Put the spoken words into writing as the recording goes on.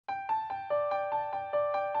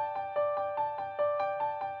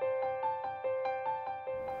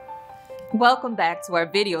Welcome back to our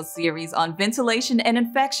video series on ventilation and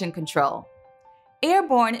infection control.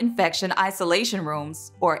 Airborne Infection Isolation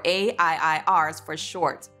Rooms, or A.I.I.Rs for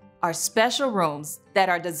short, are special rooms that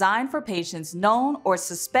are designed for patients known or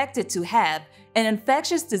suspected to have an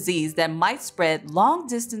infectious disease that might spread long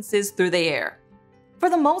distances through the air. For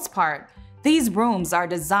the most part, these rooms are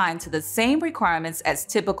designed to the same requirements as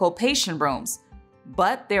typical patient rooms,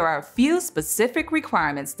 but there are a few specific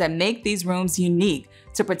requirements that make these rooms unique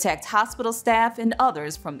to protect hospital staff and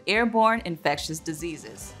others from airborne infectious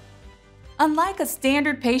diseases. Unlike a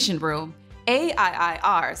standard patient room,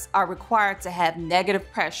 A.I.I.Rs are required to have negative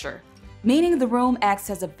pressure, meaning the room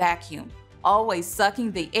acts as a vacuum, always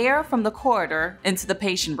sucking the air from the corridor into the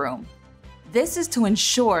patient room. This is to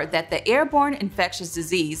ensure that the airborne infectious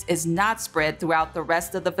disease is not spread throughout the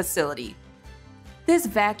rest of the facility. This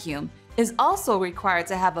vacuum is also required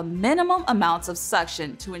to have a minimum amount of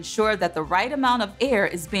suction to ensure that the right amount of air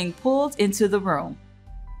is being pulled into the room.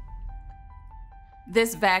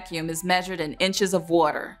 This vacuum is measured in inches of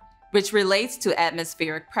water, which relates to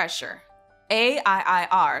atmospheric pressure.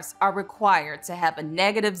 A.I.I.Rs are required to have a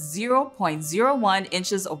negative 0.01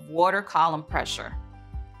 inches of water column pressure.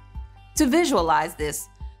 To visualize this,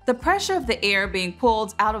 the pressure of the air being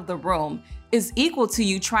pulled out of the room is equal to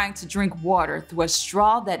you trying to drink water through a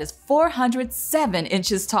straw that is 407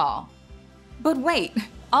 inches tall. But wait,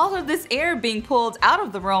 all of this air being pulled out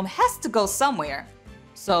of the room has to go somewhere.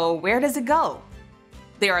 So where does it go?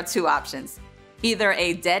 There are two options. Either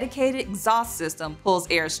a dedicated exhaust system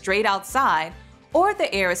pulls air straight outside, or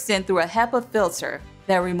the air is sent through a HEPA filter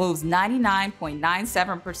that removes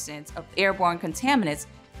 99.97% of airborne contaminants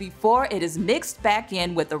before it is mixed back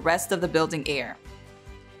in with the rest of the building air.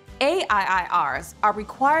 A.I.I.Rs are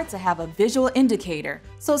required to have a visual indicator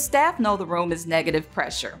so staff know the room is negative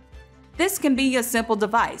pressure. This can be a simple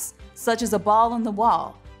device, such as a ball on the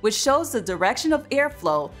wall, which shows the direction of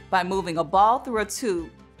airflow by moving a ball through a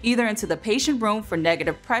tube, either into the patient room for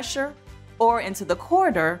negative pressure or into the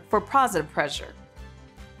corridor for positive pressure.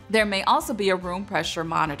 There may also be a room pressure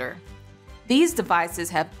monitor. These devices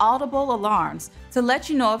have audible alarms to let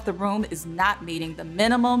you know if the room is not meeting the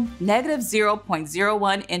minimum negative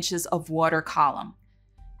 0.01 inches of water column.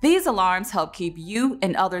 These alarms help keep you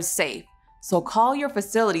and others safe, so call your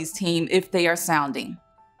facilities team if they are sounding.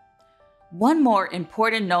 One more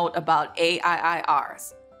important note about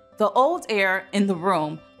A.I.I.Rs. The old air in the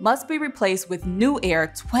room must be replaced with new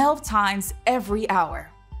air 12 times every hour.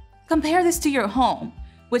 Compare this to your home,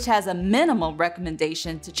 which has a minimum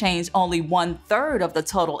recommendation to change only 1/3 of the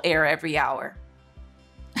total air every hour.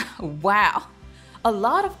 Wow, a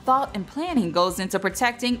lot of thought and planning goes into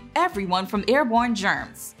protecting everyone from airborne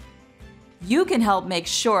germs. You can help make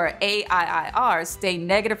sure A.I.I.Rs stay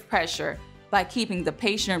negative pressure by keeping the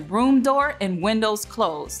patient room door and windows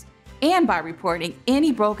closed, and by reporting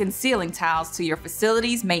any broken ceiling tiles to your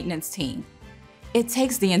facilities maintenance team. It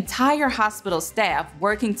takes the entire hospital staff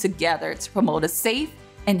working together to promote a safe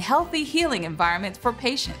and healthy healing environment for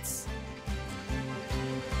patients.